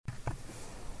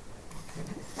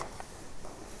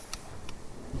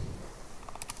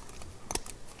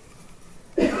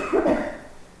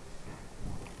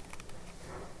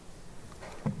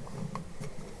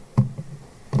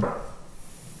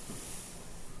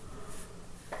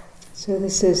So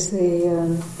this is the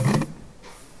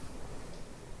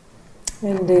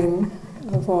ending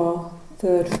of our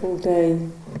third full day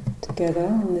together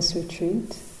on this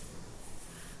retreat.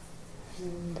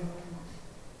 And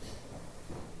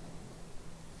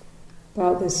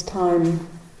about this time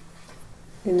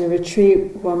in the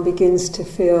retreat, one begins to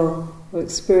feel or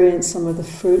experience some of the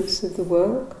fruits of the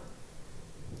work.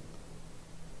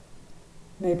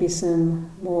 Maybe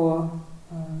some more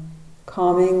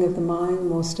calming of the mind,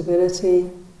 more stability,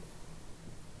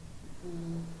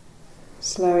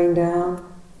 slowing down,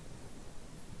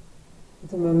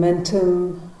 the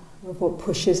momentum of what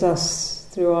pushes us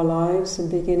through our lives and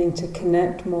beginning to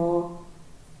connect more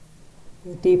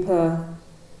with a deeper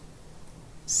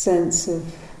sense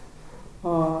of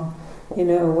our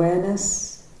inner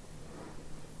awareness.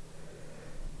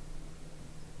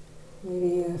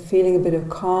 Maybe feeling a bit of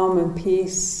calm and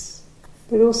peace,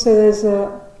 but also there's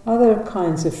other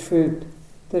kinds of fruit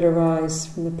that arise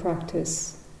from the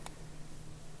practice.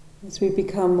 As we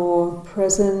become more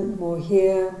present, more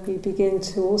here, we begin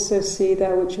to also see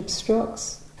that which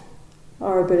obstructs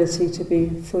our ability to be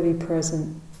fully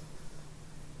present.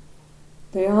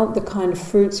 They aren't the kind of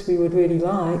fruits we would really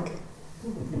like,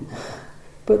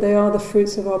 but they are the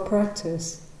fruits of our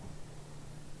practice.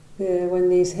 When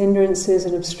these hindrances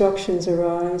and obstructions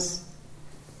arise,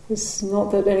 it's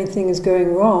not that anything is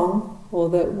going wrong or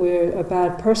that we're a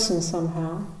bad person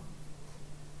somehow.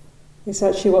 It's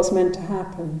actually what's meant to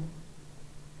happen.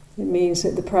 It means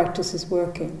that the practice is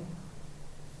working.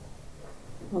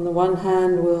 On the one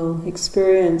hand, we'll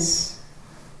experience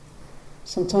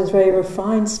sometimes very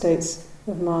refined states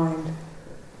of mind,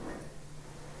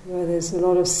 where there's a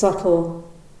lot of subtle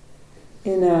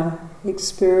inner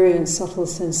experience, subtle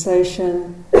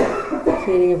sensation,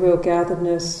 feeling of real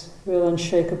gatheredness, real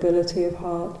unshakability of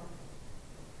heart.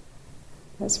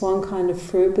 That's one kind of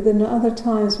fruit, but then at other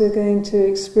times we're going to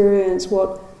experience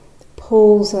what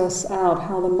pulls us out,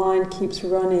 how the mind keeps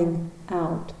running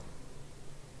out.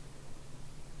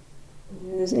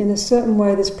 In a certain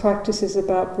way, this practice is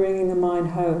about bringing the mind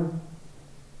home,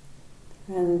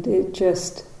 and it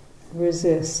just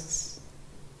resists.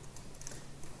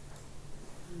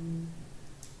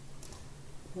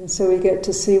 And so we get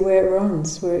to see where it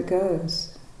runs, where it goes.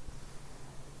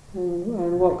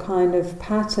 And what kind of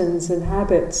patterns and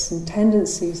habits and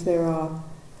tendencies there are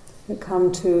that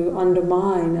come to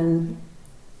undermine and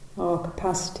our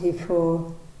capacity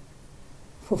for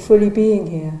fully being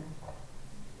here.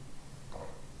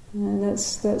 And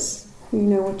that's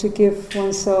to give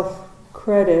oneself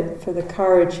credit for the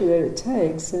courage that it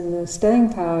takes and the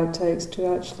staying power it takes to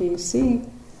actually see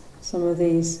some of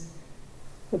these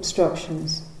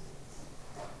obstructions.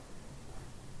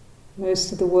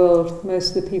 Most of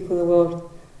the people in the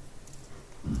world,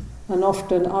 and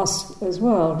often us as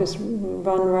well, just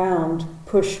run around,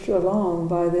 pushed along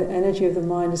by the energy of the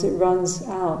mind as it runs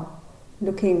out,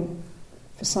 looking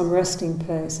for some resting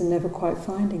place and never quite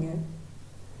finding it.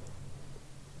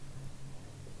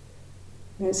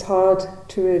 And it's hard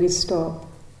to really stop.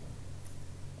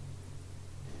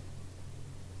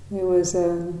 There was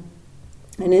an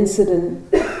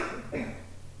incident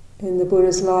in the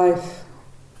Buddha's life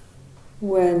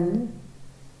when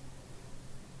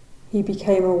he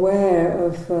became aware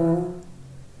of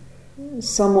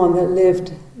someone that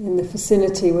lived in the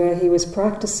vicinity where he was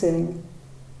practicing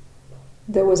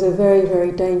that was a very,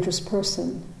 very dangerous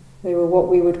person. They were what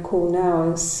we would call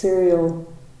now a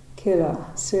serial killer,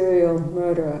 serial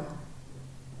murderer.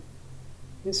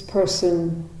 This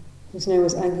person, his name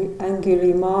was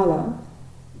Angulimala.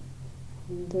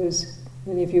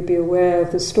 Many of you will be aware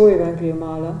of the story of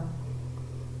Angulimala.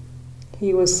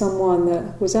 He was someone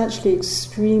that was actually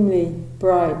extremely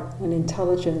bright and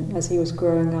intelligent as he was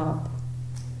growing up.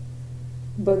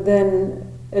 But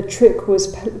then a trick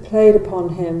was played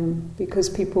upon him because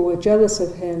people were jealous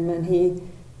of him, and he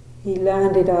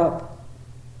landed up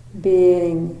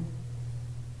being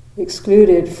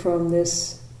excluded from the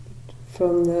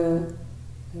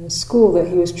school that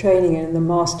he was training in, and the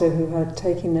master who had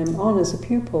taken them on as a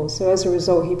pupil. So as a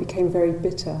result, he became very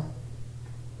bitter.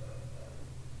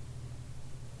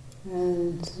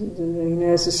 And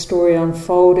as the story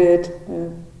unfolded,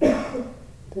 a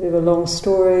bit of a long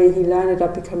story, he landed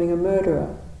up becoming a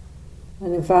murderer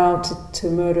and he vowed to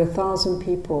murder 1,000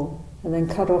 people and then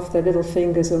cut off their little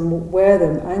fingers and wear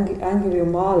them.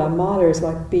 Mala is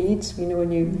like beads,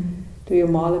 when you do your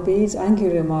mala beads.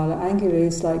 Angula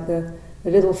is like the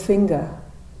little finger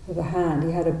of a hand.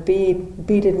 He had a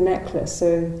beaded necklace,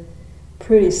 so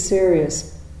pretty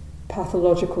serious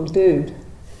pathological dude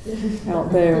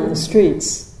out there on the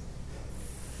streets.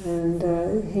 And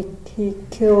he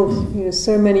killed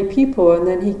so many people, and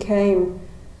then he came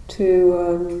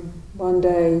to one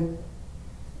day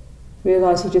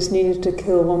realize he just needed to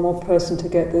kill one more person to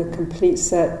get the complete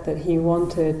set that he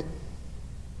wanted.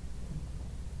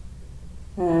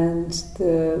 And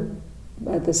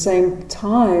at the same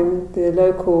time, the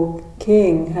local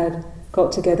king had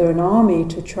got together an army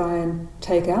to try and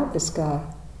take out this guy.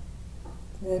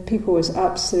 The people was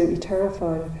absolutely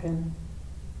terrified of him.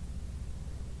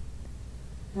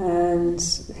 And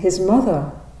his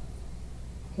mother,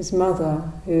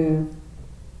 who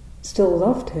still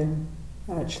loved him,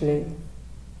 actually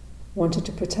wanted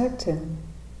to protect him.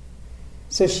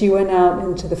 So she went out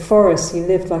into the forest. He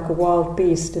lived like a wild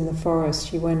beast in the forest.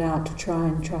 She went out to try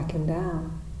and track him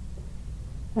down.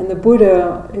 And the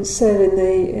Buddha, it said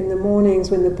in the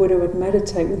mornings when the Buddha would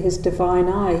meditate with his divine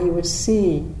eye, he would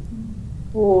see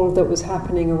all that was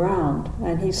happening around.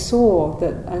 And he saw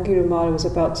that Angulimala was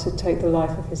about to take the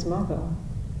life of his mother.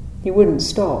 He wouldn't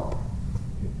stop.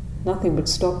 Nothing would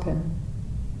stop him.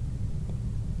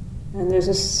 And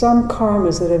there's some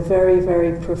karmas that are very,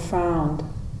 very profound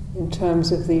in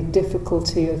terms of the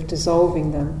difficulty of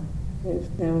dissolving them.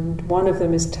 And one of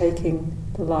them is taking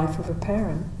the life of a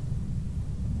parent.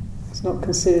 It's not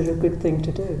considered a good thing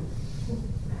to do.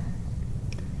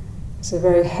 It's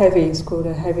called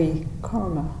a heavy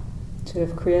karma to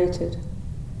have created.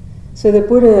 So the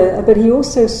Buddha, but he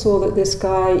also saw that this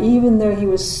guy, even though he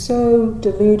was so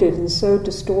deluded and so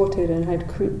distorted and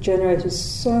had generated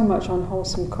so much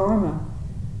unwholesome karma,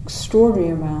 extraordinary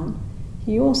amount,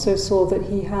 he also saw that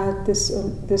he had this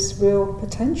real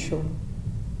potential,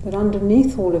 that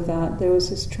underneath all of that there was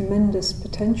this tremendous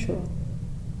potential.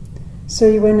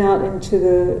 So he went out into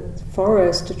the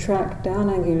forest to track down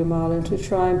Angulimala and to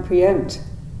try and preempt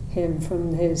him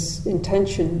from his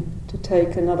intention to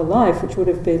take another life, which would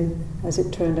have been, as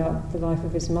it turned out, the life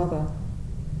of his mother.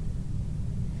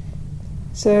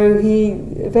 So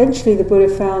eventually the Buddha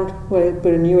found where the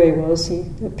Buddha knew he was. He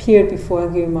appeared before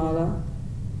Angulimala,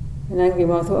 and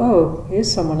Angulimala thought, oh, here's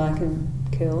someone I can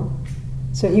kill.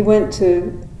 So he went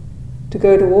to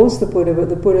go towards the Buddha, but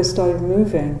the Buddha started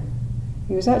moving.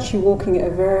 He was actually walking at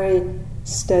a very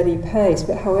steady pace,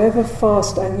 but however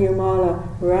fast Angulimala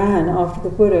ran after the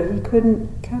Buddha, he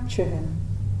couldn't capture him.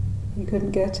 He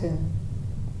couldn't get him.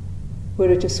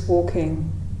 Buddha just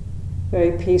walking,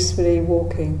 very peacefully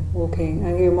walking.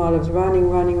 Angulimala was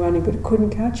running, but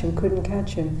couldn't catch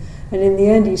him. And in the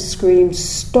end he screamed,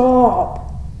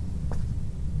 "Stop!"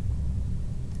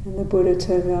 And the Buddha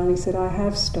turned around and he said, "I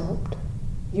have stopped.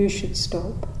 You should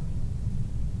stop.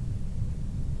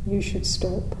 You should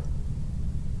stop."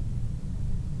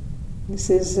 This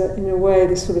is, in a way,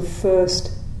 the sort of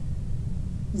first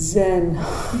Zen.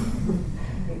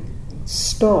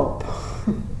 Stop.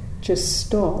 Just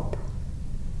stop.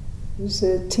 It was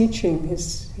a teaching,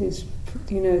 his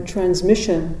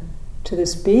transmission to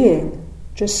this being.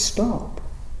 Just stop.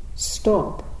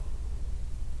 Stop.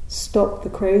 Stop the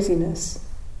craziness.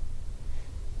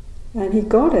 And he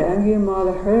got it.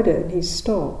 Angulimala heard it and he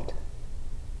stopped.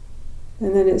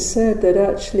 And then it said that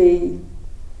actually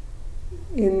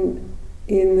in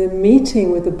the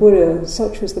meeting with the Buddha,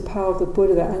 such was the power of the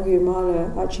Buddha that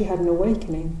Angulimala actually had an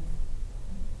awakening.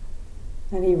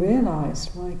 And he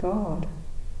realized, my God,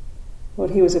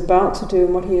 what he was about to do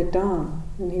and what he had done.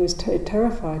 And it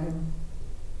terrified him.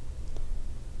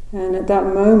 And at that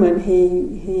moment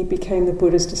he became the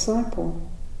Buddha's disciple.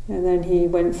 And then he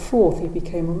went forth, he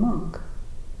became a monk.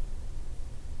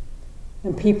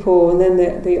 And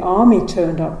then the army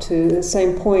turned up to the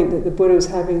same point that the Buddha was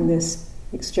having this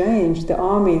exchange.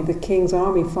 The king's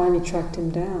army finally tracked him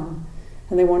down.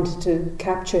 And they wanted to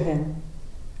capture him.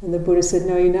 And the Buddha said,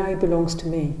 "No, now he belongs to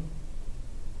me."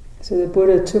 So the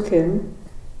Buddha took him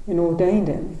and ordained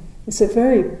him. It's a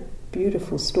very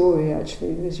beautiful story,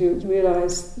 actually, because you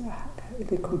realize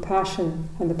the compassion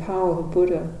and the power of a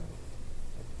Buddha.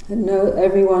 And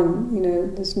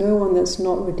there's no one that's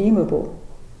not redeemable,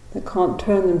 that can't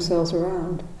turn themselves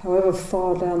around, however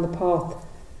far down the path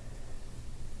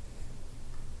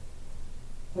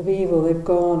of evil they've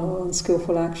gone or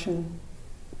unskillful action.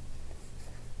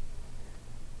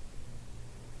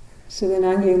 So then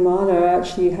Angulimala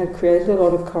actually had created a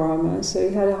lot of karma, so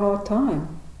he had a hard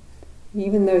time.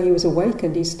 Even though he was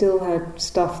awakened, he still had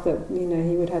stuff that,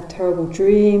 he would have terrible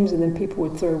dreams, and then people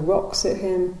would throw rocks at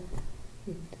him.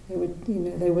 They would,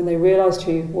 when they realized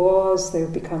who he was, they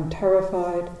would become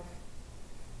terrified.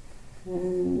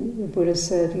 And the Buddha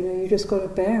said, you just got to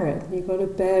bear it. You've got to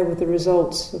bear with the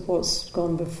results of what's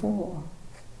gone before.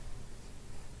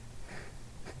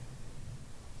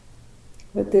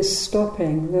 But this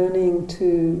stopping, learning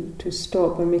to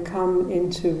stop, when we come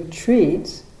into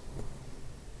retreat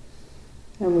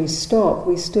and we stop,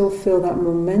 we still feel that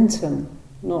momentum,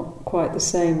 not quite the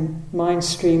same mind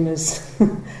stream as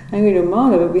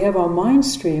Angulimala, but we have our mind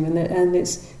stream, and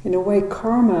it's, in a way,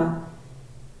 karma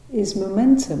is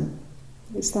momentum.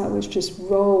 It's that which just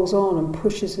rolls on and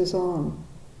pushes us on.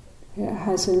 It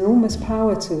has enormous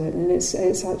power to it, and it's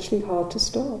actually hard to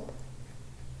stop.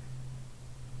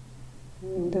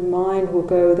 And the mind will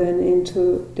go then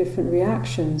into different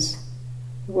reactions.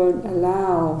 It won't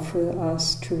allow for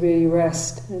us to really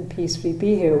rest and peacefully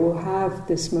be here. It will have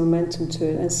this momentum to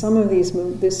it. And some of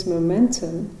this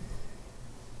momentum,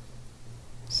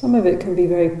 some of it can be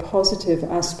very positive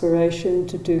aspiration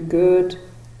to do good,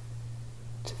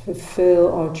 to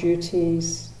fulfill our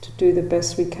duties, to do the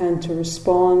best we can to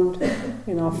respond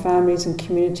in our families and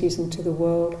communities and to the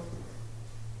world.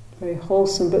 Very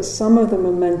wholesome, but some of the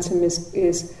momentum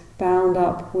is bound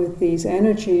up with these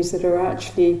energies that are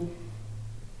actually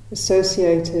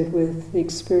associated with the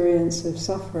experience of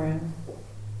suffering.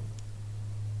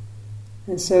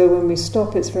 And so when we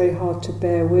stop, it's very hard to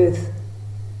bear with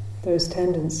those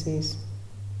tendencies.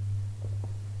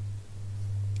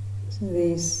 So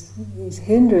these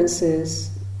hindrances,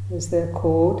 as they're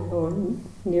called, or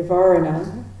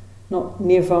nivarana, not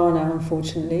nirvana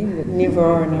unfortunately, but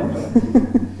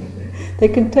nivarana. They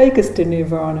can take us to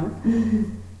nirvana.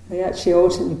 They actually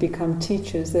ultimately become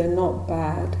teachers. They're not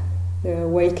bad. They're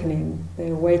awakening. They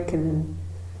awaken and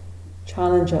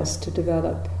challenge us to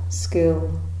develop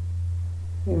skill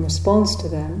in response to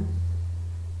them.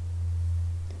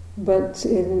 But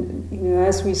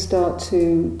as we start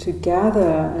to gather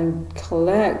and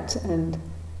collect and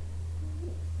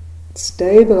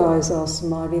stabilize our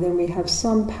samadhi, then we have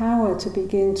some power to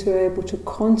begin to able to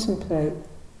contemplate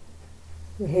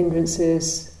the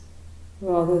hindrances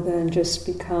rather than just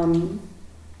become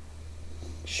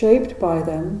shaped by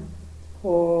them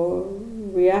or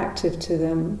reactive to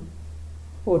them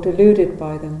or deluded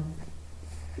by them.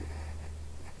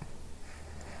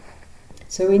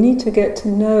 So we need to get to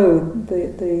know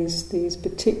these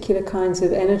particular kinds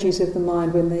of energies of the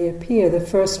mind when they appear. The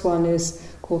first one is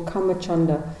called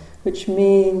kamachanda, which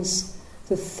means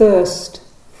the thirst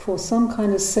for some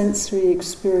kind of sensory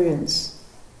experience.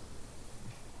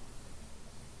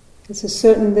 It's a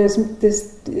certain,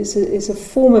 it's a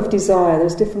form of desire.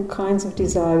 There's different kinds of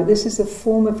desire, but this is a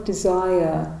form of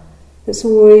desire that's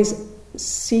always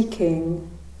seeking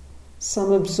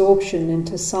some absorption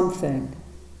into something.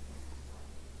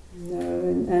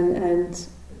 And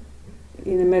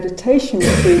in a meditation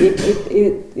retreat,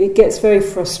 it gets very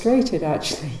frustrated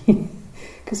actually,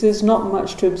 because there's not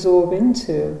much to absorb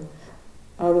into,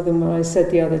 other than what I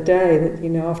said the other day, that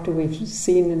after we've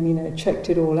seen and checked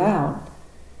it all out.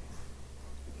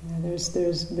 There's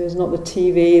not the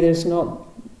TV, there's not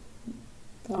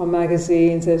our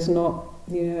magazines, there's not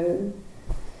the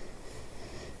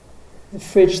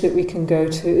fridge that we can go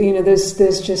to.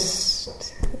 There's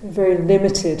just a very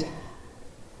limited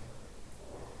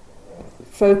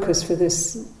focus for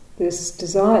this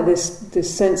desire,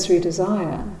 this sensory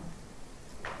desire.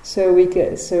 So we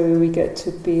get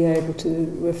to be able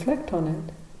to reflect on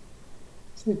it.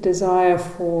 It's the desire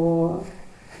for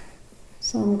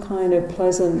some kind of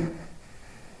pleasant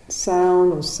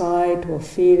sound or sight or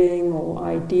feeling or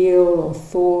ideal or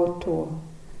thought or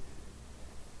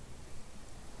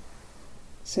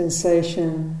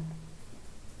sensation.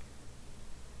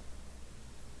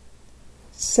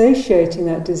 Satiating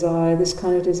that desire, this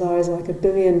kind of desire, is like $1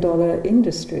 billion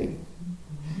industry.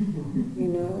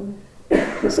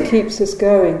 Just keeps us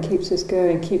going, keeps us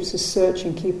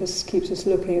searching, keeps us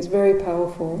looking. It's very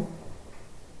powerful.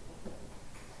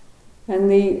 And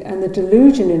the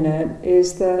delusion in it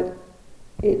is that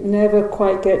it never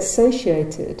quite gets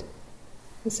satiated.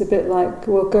 It's a bit like,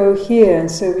 we'll go here, and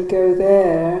so we go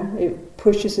there. It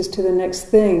pushes us to the next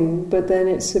thing, but then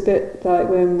it's a bit like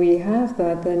when we have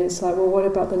that, then it's like, well, what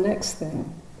about the next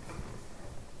thing?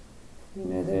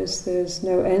 There's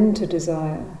no end to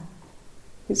desire.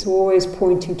 It's always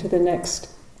pointing to the next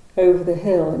over the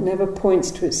hill. It never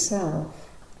points to itself.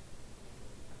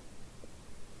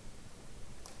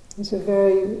 It's a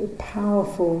very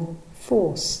powerful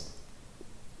force.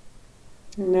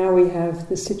 And now we have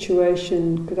the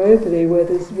situation globally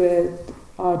where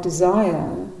our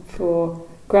desire for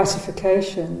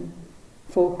gratification,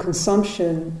 for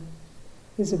consumption,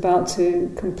 is about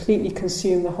to completely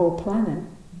consume the whole planet.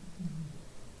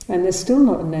 And there's still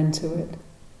not an end to it.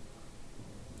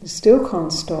 We still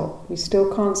can't stop. We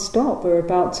still can't stop. We're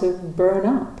about to burn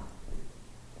up.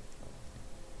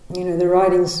 The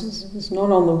writing's is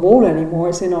not on the wall anymore,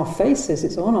 it's in our faces,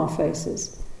 it's on our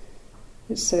faces.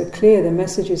 It's so clear, the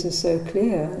messages are so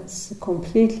clear, it's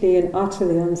completely and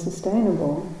utterly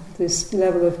unsustainable, this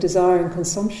level of desire and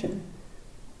consumption.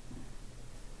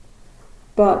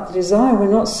 But the desire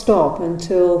will not stop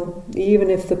until, even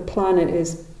if the planet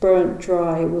is burnt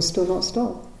dry, it will still not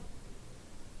stop.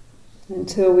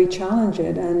 Until we challenge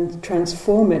it and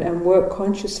transform it and work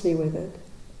consciously with it.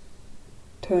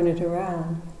 Turn it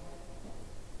around.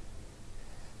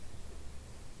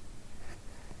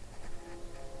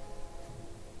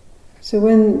 So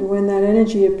when that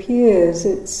energy appears,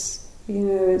 it's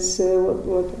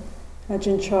what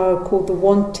Ajahn Chah called the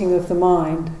wanting of the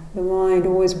mind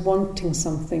always wanting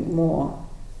something more.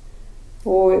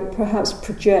 Or it perhaps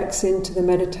projects into the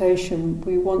meditation,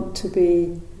 we want to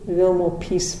be a little more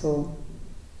peaceful.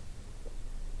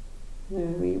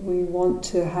 We want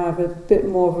to have a bit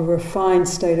more of a refined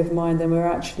state of mind than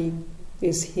we're actually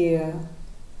is here.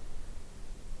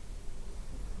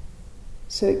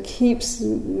 So it keeps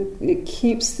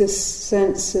this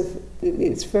sense of,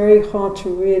 it's very hard to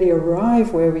really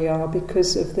arrive where we are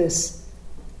because of this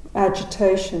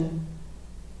agitation.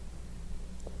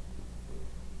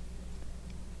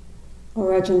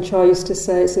 Or Ajahn Chah used to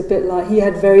say it's a bit like, he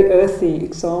had very earthy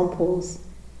examples.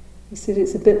 He said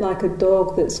it's a bit like a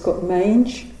dog that's got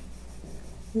mange.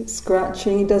 It's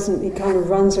scratching, he kind of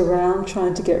runs around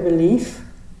trying to get relief.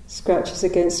 Scratches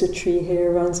against a tree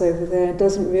here, runs over there,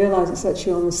 doesn't realise it's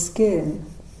actually on the skin.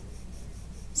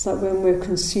 It's like when we're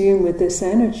consumed with this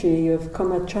energy of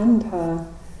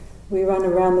kamacchanda, we run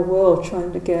around the world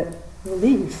trying to get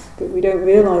relief, but we don't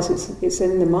realise it's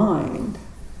in the mind.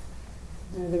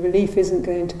 The relief isn't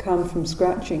going to come from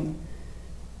scratching.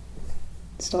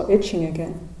 Start itching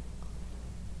again.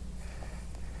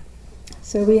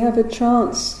 So we have a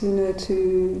chance,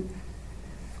 to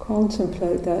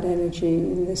contemplate that energy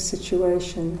in this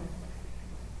situation.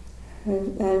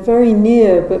 And very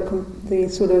near, but the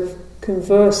sort of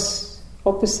converse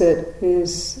opposite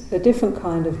is a different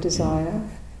kind of desire,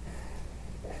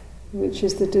 which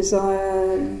is the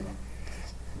desire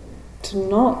to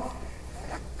not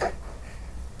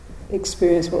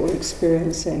experience what we're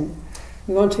experiencing.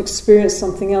 We want to experience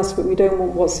something else, but we don't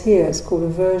want what's here. It's called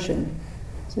aversion.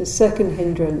 So the second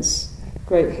hindrance,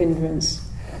 great hindrance,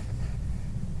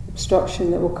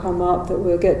 obstruction that will come up, that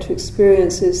we'll get to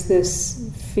experience, is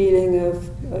this feeling of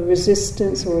a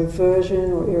resistance or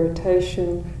aversion or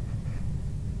irritation.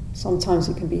 Sometimes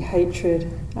it can be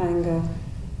hatred, anger.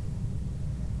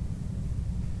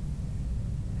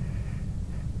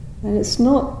 And it's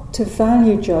not to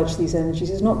value judge these energies.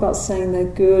 It's not about saying they're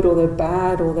good or they're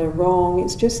bad or they're wrong.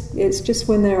 It's just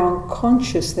when they're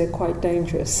unconscious, they're quite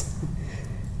dangerous.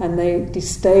 And they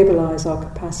destabilize our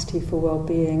capacity for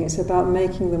well-being. It's about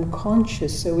making them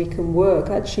conscious so we can work.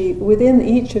 Actually, within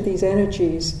each of these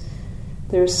energies,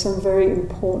 there is some very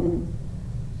important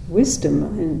wisdom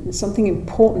and something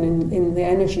important in the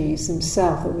energies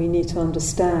themselves that we need to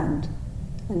understand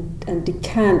and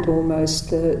decant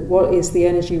almost what is the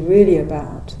energy really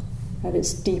about at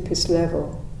its deepest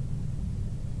level.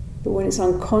 But when it's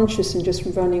unconscious and just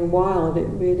running wild, it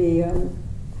really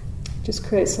just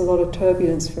creates a lot of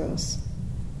turbulence for us,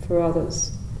 for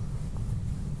others.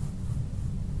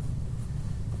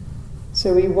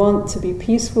 So we want to be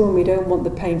peaceful and we don't want the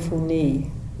painful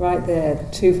knee. Right there,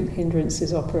 the two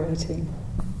hindrances operating.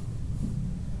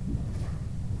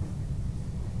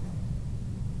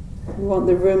 We want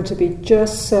the room to be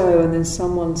just so, and then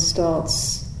someone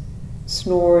starts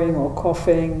snoring or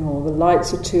coughing, or the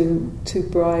lights are too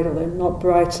bright, or they're not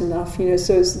bright enough.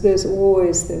 So there's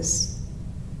always this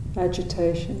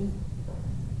agitation.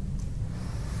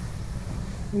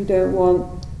 We don't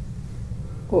want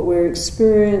what we're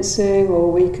experiencing,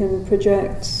 or we can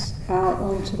project out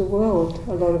onto the world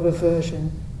a lot of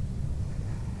aversion.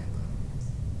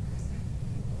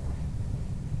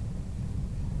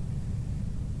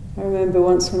 I remember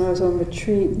once when I was on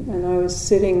retreat and I was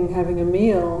sitting having a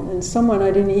meal, and someone I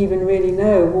didn't even really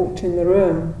know walked in the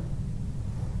room,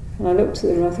 and I looked at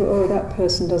them and I thought, oh, that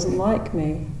person doesn't like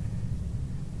me.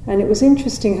 And it was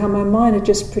interesting how my mind had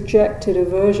just projected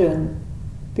aversion,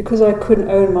 because I couldn't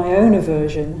own my own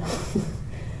aversion,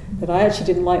 that I actually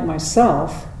didn't like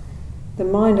myself. The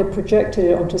mind had projected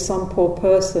it onto some poor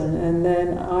person, and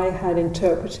then I had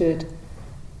interpreted,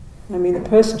 the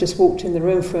person just walked in the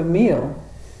room for a meal,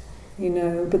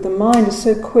 but the mind is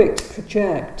so quick to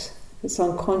project its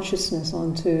unconsciousness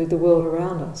onto the world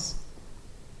around us.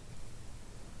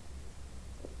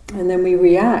 And then we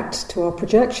react to our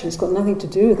projection. It's got nothing to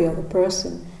do with the other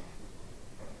person.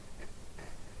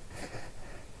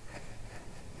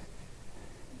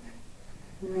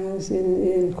 When I was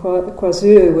in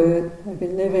KwaZulu, where I've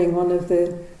been living, one of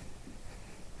the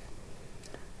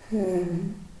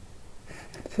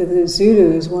for the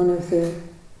Zulus, one of the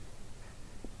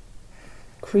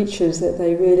creatures that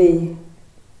they really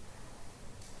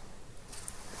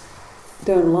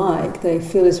don't like, they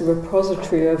feel is a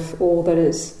repository of all that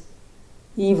is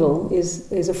evil,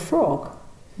 is a frog.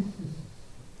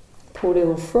 Poor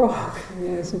little frog.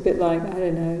 It's a bit like, I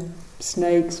don't know,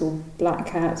 snakes or black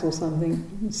cats or something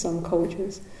in some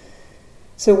cultures.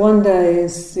 So one day,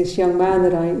 this young man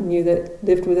that I knew that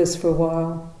lived with us for a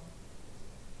while,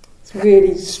 it's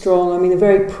really strong. I mean, they're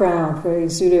very proud.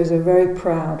 Zulus are very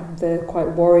proud. They're quite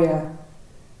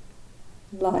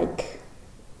warrior-like,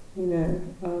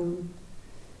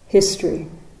 history,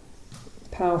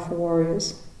 powerful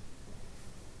warriors.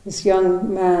 This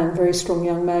young man, very strong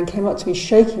young man, came up to me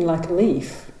shaking like a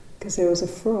leaf because there was a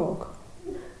frog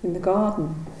in the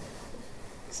garden.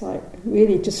 It's like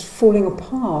really just falling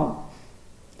apart.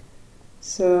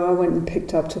 So I went and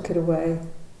took it away.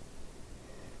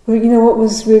 Well, what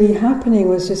was really happening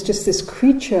was just this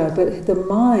creature, but the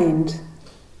mind,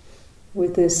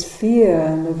 with this fear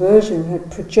and aversion,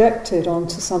 had projected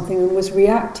onto something and was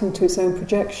reacting to its own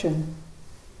projection.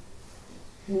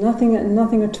 Nothing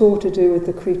at all to do with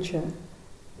the creature.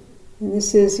 And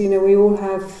this is, we all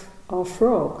have our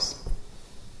frogs.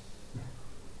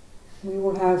 We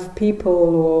all have people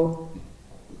or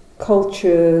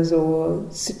cultures or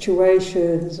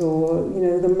situations or,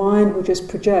 the mind will just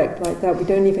project like that. We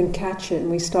don't even catch it and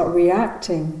we start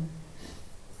reacting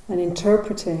and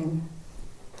interpreting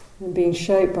and being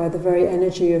shaped by the very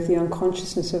energy of the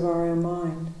unconsciousness of our own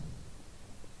mind.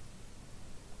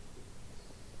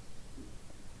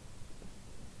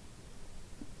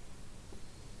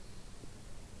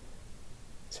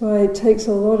 So it takes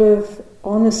a lot of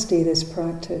honesty, this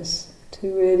practice,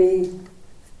 to really,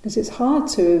 because it's hard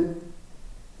to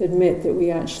admit that we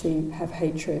actually have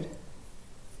hatred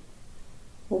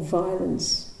or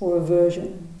violence or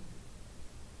aversion.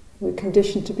 We're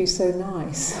conditioned to be so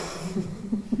nice.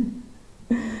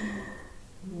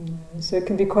 So it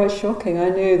can be quite shocking. I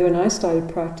knew that when I started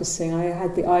practicing, I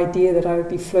had the idea that I would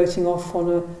be floating off on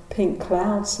a pink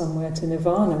cloud somewhere to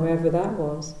nirvana, wherever that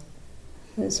was.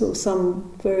 It's sort of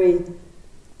some very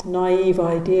naive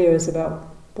ideas about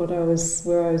where I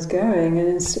was going, and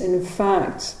in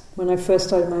fact, when I first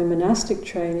started my monastic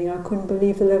training, I couldn't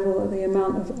believe the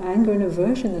amount of anger and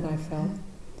aversion that I felt.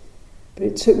 But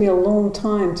it took me a long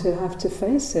time to have to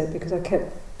face it because I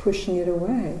kept pushing it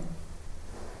away.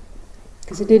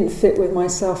 Because it didn't fit with my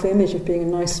self-image of being a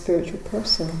nice spiritual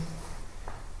person.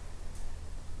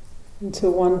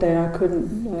 Until one day I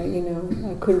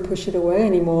couldn't push it away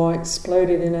anymore. I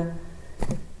exploded in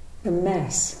a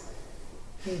mess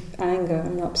of anger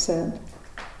and upset.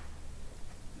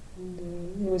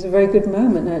 And, it was a very good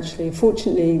moment, actually.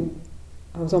 Fortunately,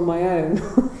 I was on my own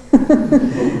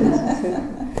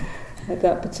at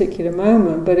that particular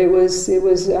moment. But it was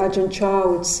Ajahn Chah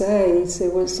would say,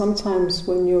 sometimes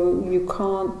when you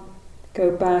can't go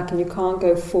back and you can't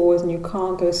go forward and you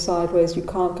can't go sideways, you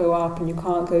can't go up and you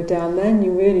can't go down, then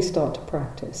you really start to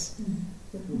practice.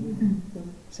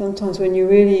 Sometimes when you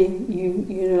really,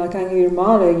 like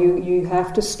Angulimala, you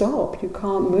have to stop. You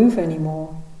can't move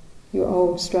anymore. Your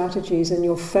old strategies, and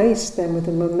you're faced then with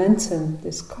the momentum,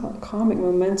 this karmic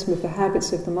momentum of the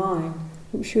habits of the mind,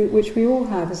 which we all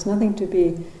have. There's nothing to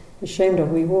be ashamed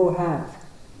of. We all have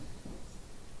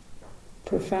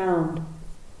profound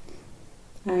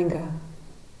anger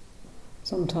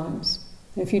sometimes.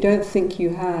 If you don't think you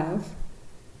have,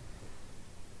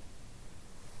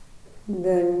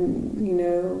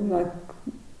 then like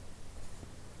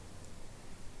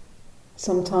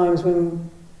sometimes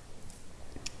when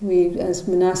we, as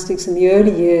monastics in the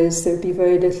early years, there'd be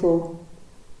very little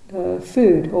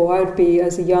food, or I'd be,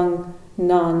 as a young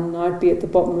nun, I'd be at the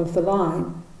bottom of the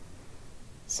line.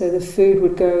 So the food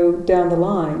would go down the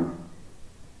line,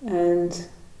 and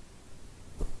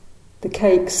the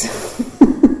cakes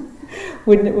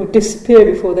would disappear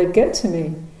before they'd get to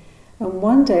me. And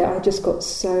one day I just got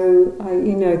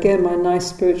again, my nice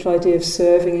spiritual idea of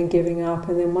serving and giving up,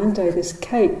 and then one day this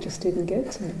cake just didn't get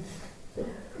to me.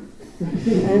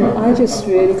 And I just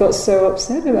really got so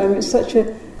upset about it. It was such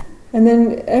a... And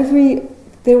then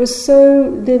there was so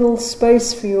little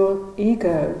space for your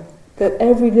ego that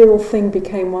every little thing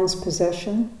became one's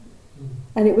possession.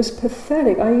 And it was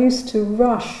pathetic. I used to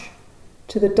rush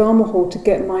to the Dharma hall to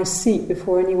get my seat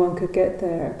before anyone could get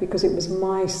there, because it was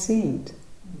my seat.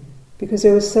 Because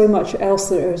there was so much else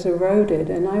that was eroded.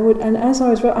 And as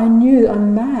I was, I knew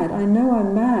I'm mad. I know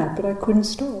I'm mad, but I couldn't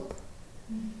stop.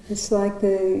 It's like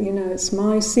it's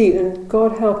my seat, and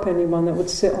God help anyone that would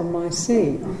sit on my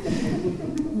seat.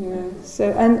 So,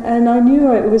 and I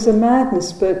knew it was a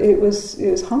madness, but it was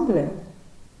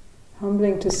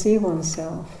humbling to see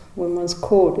oneself when one's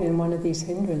caught in one of these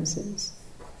hindrances.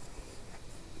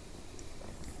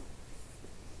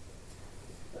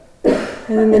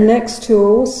 And then the next two are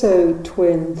also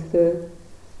twinned. The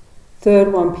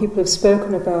third one, people have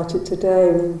spoken about it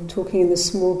today, when talking in the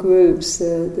small groups,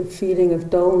 the feeling of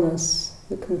dullness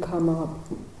that can come up.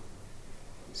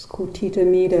 It's called Tita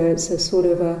Mida. It's a sort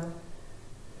of on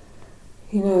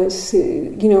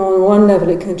one level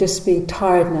it can just be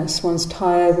tiredness. One's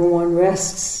tired when one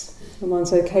rests and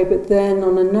one's okay. But then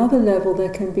on another level there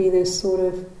can be this sort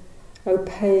of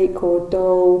opaque or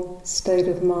dull state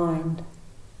of mind.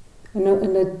 And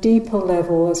a deeper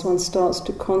level, as one starts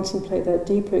to contemplate that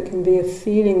deeper, it can be a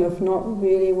feeling of not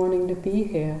really wanting to be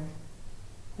here.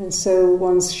 And so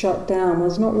one's shut down,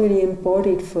 one's not really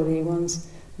embodied fully,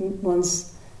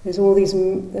 there's all these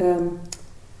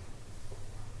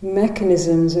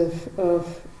mechanisms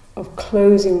of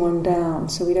closing one down,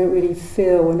 so we don't really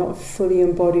feel, we're not fully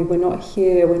embodied, we're not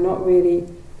here, we're not really...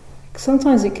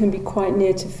 Sometimes it can be quite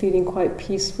near to feeling quite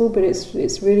peaceful, but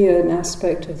it's really an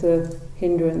aspect of the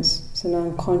hindrance. It's an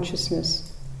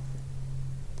unconsciousness.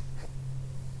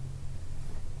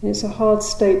 And it's a hard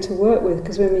state to work with,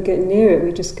 because when we get near it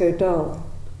we just go dull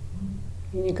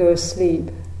and you go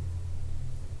asleep.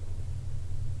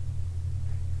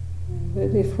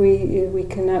 But if we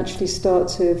can actually start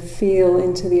to feel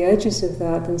into the edges of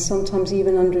that, then sometimes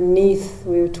even underneath,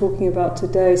 we were talking about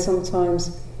today,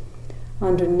 sometimes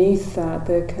underneath that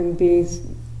there can be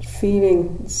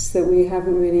feelings that we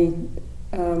haven't really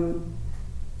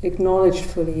acknowledged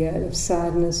fully yet, of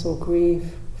sadness or grief,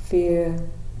 fear,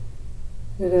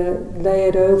 that are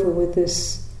layered over with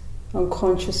this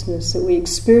unconsciousness that we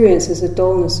experience as a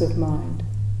dullness of mind.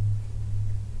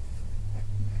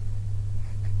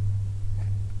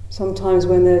 Sometimes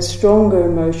when there's stronger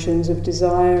emotions of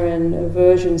desire and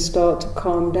aversion start to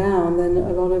calm down, then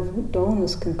a lot of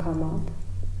dullness can come up.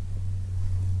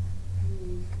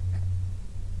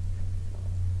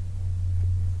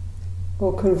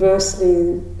 Or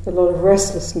conversely, a lot of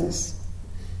restlessness.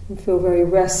 You feel very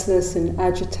restless and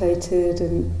agitated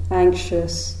and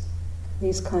anxious.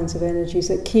 These kinds of energies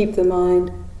that keep the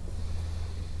mind,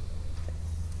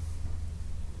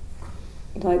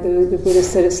 like the Buddha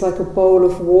said, it's like a bowl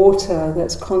of water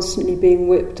that's constantly being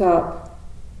whipped up.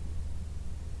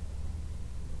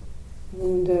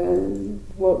 And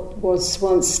what was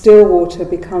once still water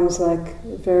becomes like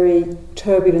a very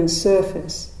turbulent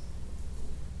surface.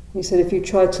 He said if you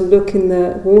try to look in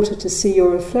the water to see your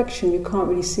reflection, you can't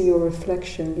really see your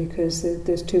reflection because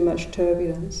there's too much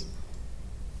turbulence.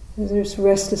 This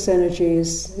restless energy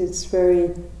it's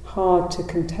very hard to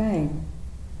contain.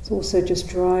 It also just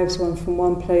drives one from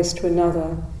one place to another.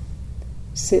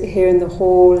 You sit here in the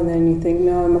hall and then you think,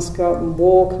 no, I must go out and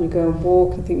walk, and you go and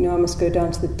walk. You think, no, I must go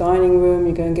down to the dining room.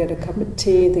 You go and get a cup of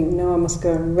tea. You think, no, I must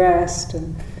go and rest.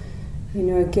 And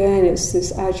again, it's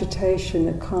this agitation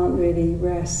that can't really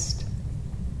rest,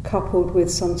 coupled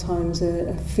with sometimes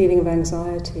a feeling of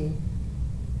anxiety.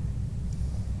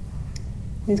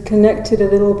 It's connected a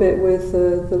little bit with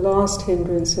the last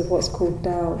hindrance of what's called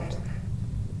doubt.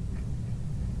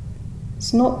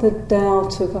 It's not the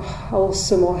doubt of a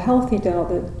wholesome or healthy doubt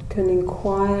that can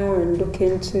inquire and look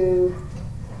into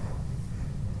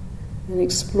and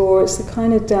explore. It's the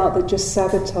kind of doubt that just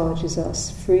sabotages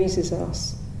us, freezes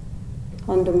us,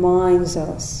 undermines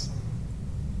us.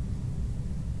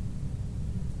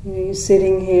 You're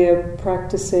sitting here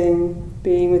practicing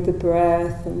being with the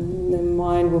breath, and the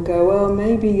mind will go, well,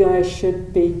 maybe I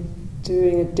should be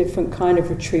doing a different kind of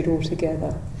retreat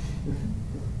altogether.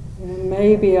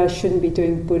 Maybe I shouldn't be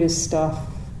doing Buddhist stuff.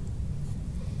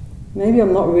 Maybe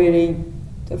I'm not really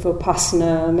a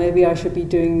Vipassana. Maybe I should be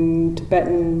doing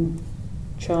Tibetan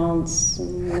chants.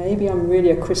 Maybe I'm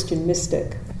really a Christian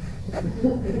mystic.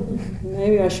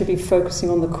 Maybe I should be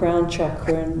focusing on the crown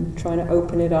chakra and trying to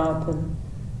open it up. And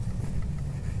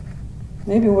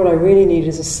maybe what I really need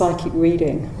is a psychic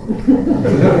reading.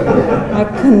 I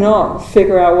cannot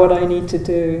figure out what I need to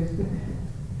do.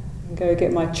 And go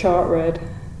get my chart read.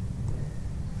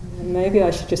 And maybe I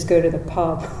should just go to the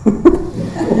pub.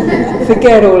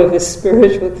 Forget all of this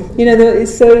spiritual.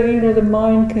 The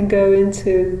mind can go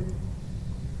into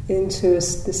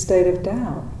the state of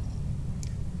doubt.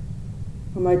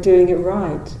 Am I doing it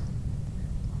right?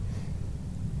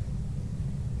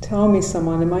 Tell me,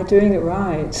 someone, am I doing it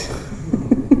right?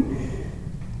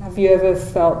 Have you ever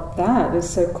felt that? It's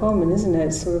so common, isn't it?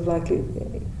 It's sort of like,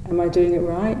 am I doing it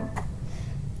right?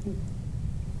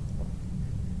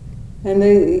 And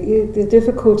the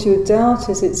difficulty with doubt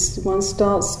is one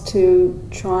starts to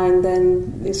try and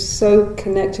then is so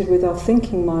connected with our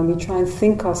thinking mind, we try and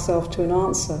think ourselves to an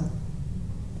answer.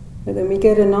 But then we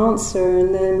get an answer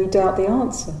and then we doubt the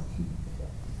answer.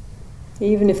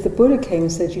 Even if the Buddha came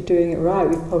and said you're doing it right,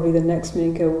 we'd probably the next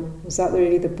minute go, was that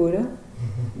really the Buddha?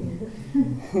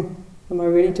 Am I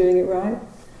really doing it right?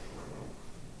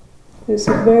 It's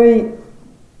a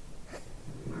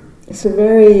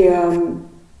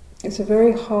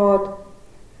very hard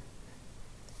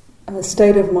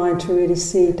state of mind to really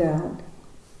see doubt,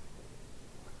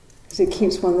 because it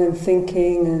keeps one then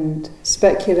thinking and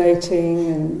speculating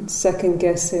and second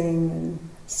guessing and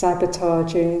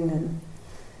sabotaging. And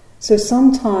so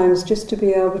sometimes just to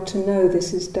be able to know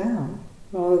this is doubt,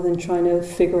 rather than trying to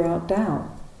figure out doubt,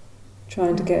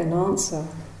 trying to get an answer,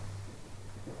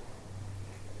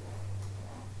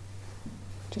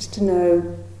 just to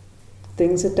know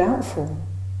things are doubtful.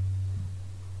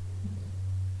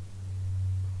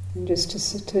 And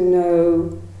just to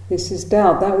know this is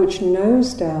doubt. That which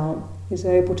knows doubt is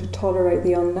able to tolerate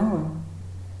the unknown,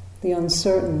 the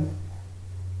uncertain,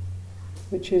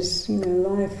 which is,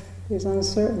 life is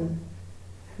uncertain.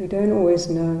 We don't always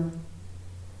know.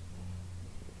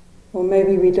 Or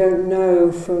maybe we don't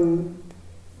know from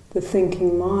the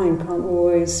thinking mind, can't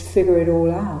always figure it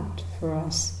all out for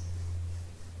us.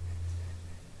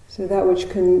 So that which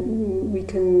can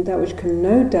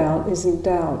know doubt isn't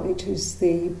doubt. It is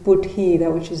the buddhi,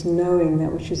 that which is knowing,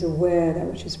 that which is aware, that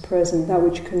which is present. That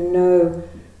which can know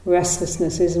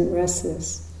restlessness isn't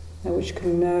restless. That which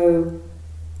can know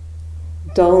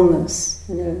dullness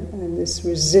and this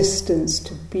resistance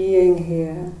to being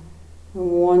here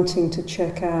and wanting to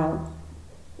check out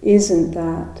isn't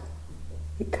that.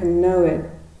 It can know it.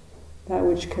 That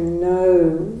which can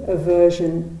know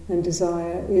aversion and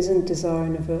desire isn't desire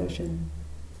and aversion.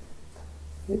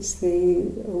 It's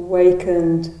the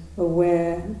awakened,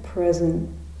 aware, present,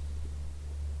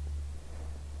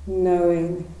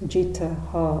 knowing citta,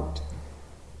 heart.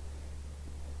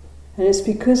 And it's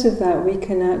because of that we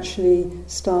can actually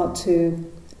start to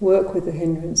work with the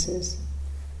hindrances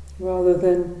rather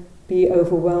than be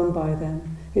overwhelmed by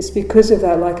them. It's because of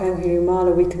that, like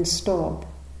Angulimala, we can stop.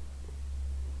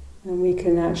 And we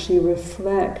can actually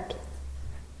reflect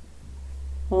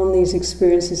on these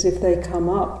experiences if they come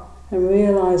up and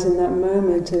realize in that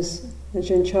moment, as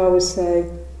Ajahn Chah would say,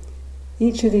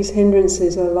 each of these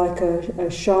hindrances are like a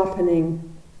stone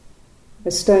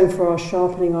for our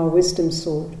sharpening our wisdom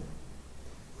sword.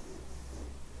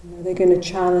 They're going to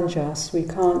challenge us. We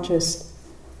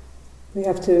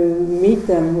have to meet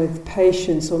them with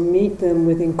patience, or meet them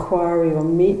with inquiry, or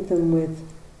meet them with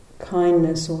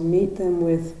kindness, or meet them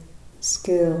with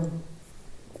skill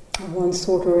of one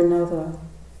sort or another.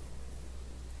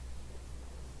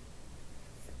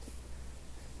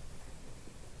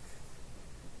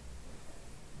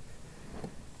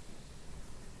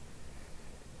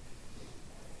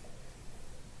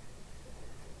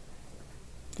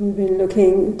 We've been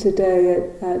looking today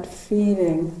at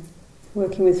feeling,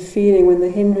 working with feeling. When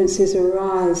the hindrances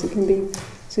arise, it can be,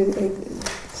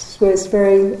 it's where it's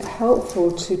very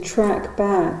helpful to track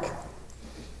back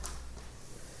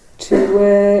to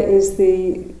what is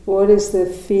the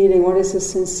feeling, what is the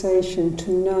sensation, to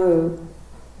know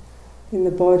in the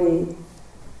body.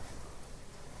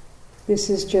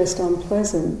 This is just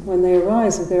unpleasant. When they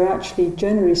arise, they're actually,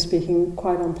 generally speaking,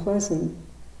 quite unpleasant.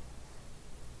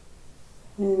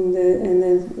 And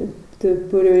then the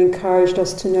Buddha encouraged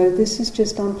us to know this is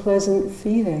just unpleasant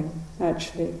feeling,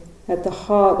 actually. At the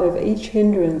heart of each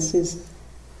hindrance is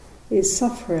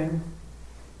suffering.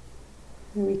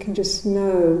 And we can just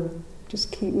know,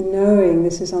 just keep knowing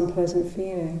this is unpleasant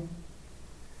feeling.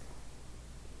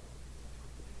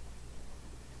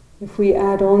 If we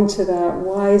add on to that,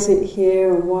 why is it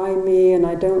here and why me and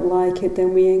I don't like it,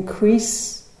 then we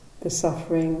increase the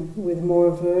suffering with more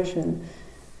aversion.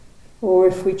 Or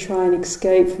if we try and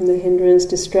escape from the hindrance,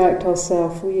 distract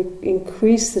ourselves, we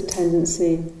increase the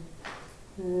tendency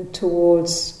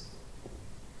towards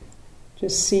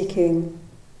just seeking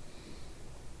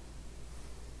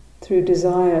through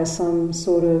desire some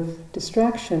sort of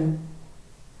distraction,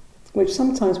 which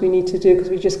sometimes we need to do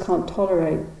because we just can't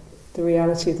tolerate the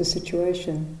reality of the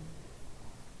situation.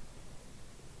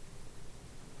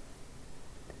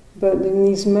 But in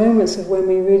these moments of when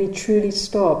we really truly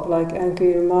stop, like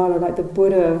Angulimala, like the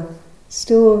Buddha,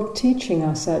 still teaching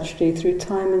us actually through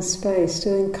time and space,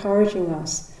 still encouraging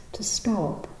us to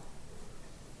stop.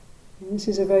 And this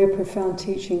is a very profound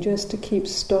teaching, just to keep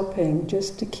stopping,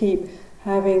 just to keep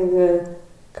having the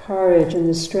courage and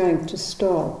the strength to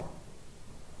stop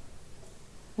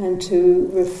and to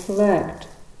reflect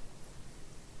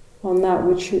on that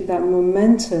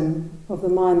momentum of the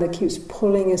mind that keeps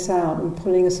pulling us out and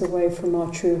pulling us away from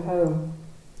our true home.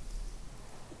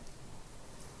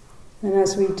 And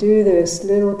as we do this,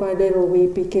 little by little, we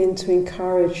begin to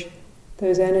encourage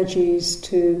those energies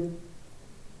to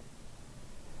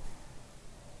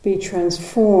be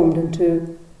transformed and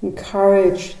to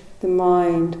encourage the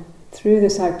mind through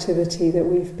this activity that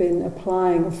we've been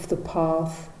applying of the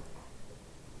path.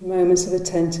 Moments of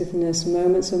attentiveness,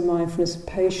 moments of mindfulness,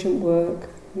 patient work,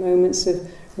 moments of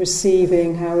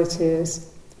receiving how it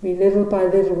is. We little by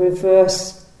little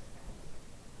reverse.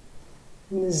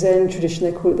 In the Zen tradition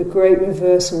they call it the great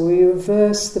reversal. We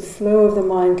reverse the flow of the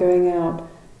mind going out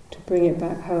to bring it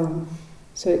back home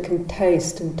so it can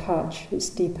taste and touch its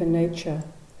deeper nature,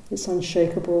 its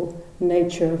unshakable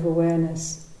nature of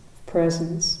awareness, of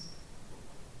presence.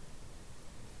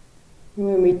 And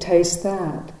when we taste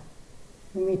that,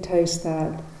 then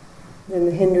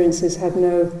the hindrances have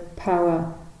no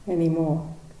power anymore.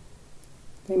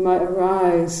 They might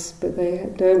arise, but they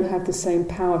don't have the same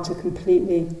power to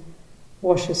completely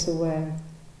wash us away.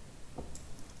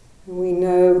 And we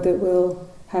know that we'll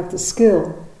have the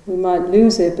skill. We might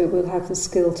lose it, but we'll have the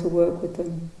skill to work with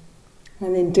them.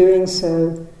 And in doing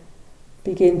so,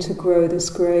 begin to grow this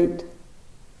great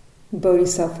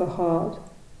bodhisattva heart,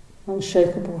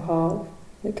 unshakable heart,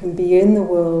 that can be in the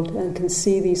world and can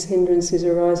see these hindrances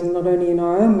arising not only in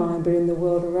our own mind but in the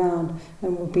world around,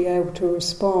 and will be able to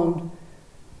respond,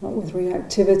 not with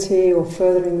reactivity or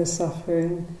furthering the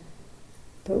suffering,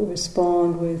 but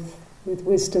respond with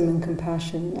wisdom and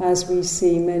compassion as we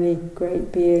see many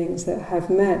great beings that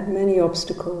have met many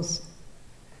obstacles.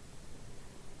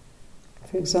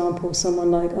 For example, someone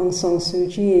like Aung San Suu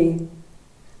Kyi,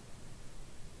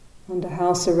 under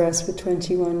house arrest for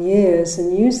 21 years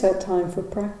and used that time for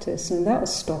practice, and that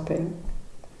was stopping.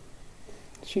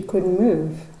 She couldn't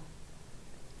move,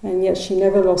 and yet she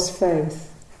never lost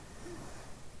faith.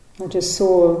 I just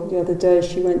saw the other day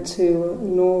she went to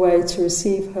Norway to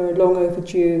receive her long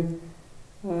overdue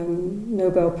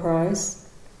Nobel Prize,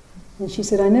 and she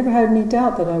said, "I never had any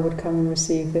doubt that I would come and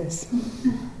receive this."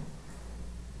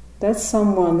 That's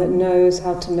someone that knows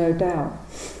how to know doubt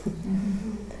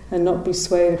and not be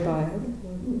swayed by it.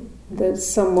 That's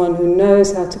someone who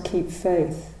knows how to keep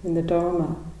faith in the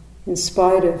Dharma, in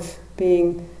spite of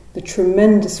being the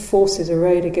tremendous forces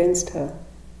arrayed against her.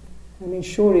 I mean,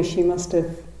 surely she must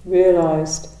have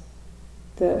realized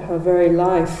that her very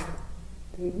life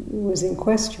was in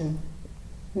question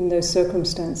in those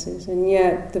circumstances, and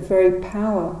yet the very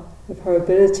power of her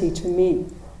ability to meet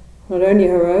not only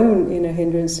her own inner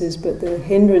hindrances, but the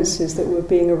hindrances that were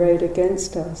being arrayed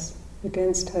against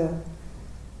her,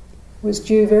 was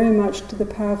due very much to the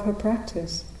power of her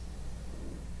practice.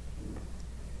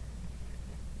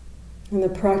 And the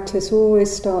practice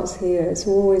always starts here. It's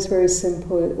always very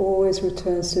simple. It always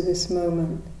returns to this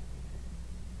moment.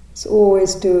 It's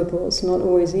always doable. It's not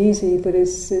always easy, but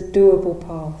it's a doable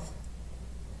path,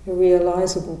 a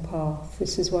realizable path.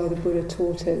 This is why the Buddha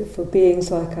taught it for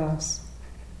beings like us.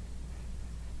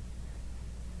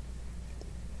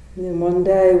 And then one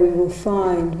day we will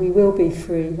find we will be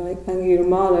free, like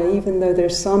Angulimala. Even though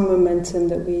there's some momentum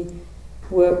that we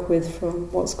work with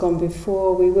from what's gone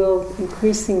before, we will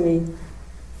increasingly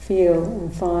feel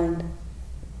and find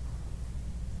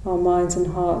our minds and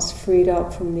hearts freed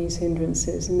up from these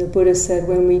hindrances. And the Buddha said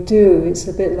when we do, it's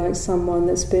a bit like someone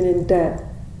that's been in debt,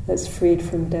 that's freed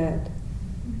from debt.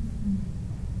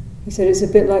 He said it's a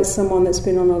bit like someone that's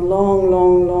been on a long,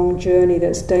 long, long journey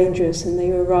that's dangerous and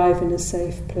they arrive in a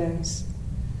safe place.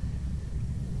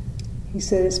 He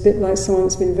said it's a bit like someone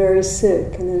that's been very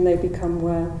sick and then they become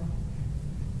well.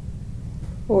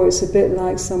 Or it's a bit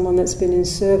like someone that's been in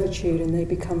servitude and they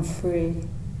become free.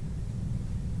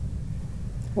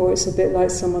 Or it's a bit like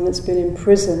someone that's been in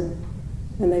prison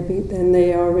and then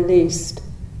they are released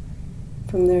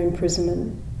from their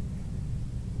imprisonment.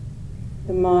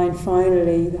 The mind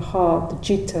finally, the heart, the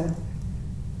citta,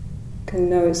 can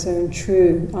know its own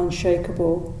true,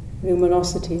 unshakable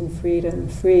luminosity and freedom,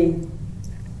 free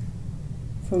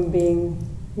from being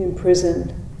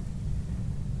imprisoned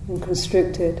and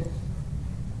constricted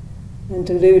and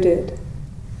deluded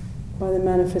by the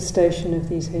manifestation of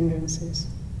these hindrances.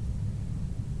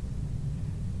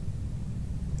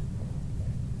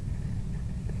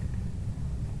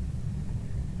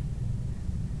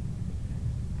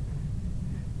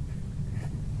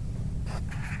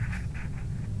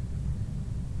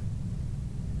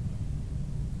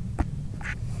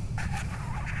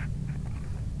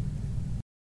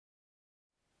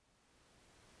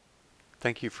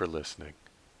 Thank you for listening.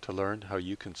 To learn how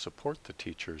you can support the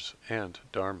teachers and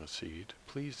Dharma Seed,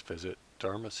 please visit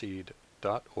dharmaseed.org.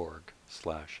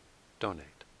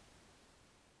 www.awakens.org/donate.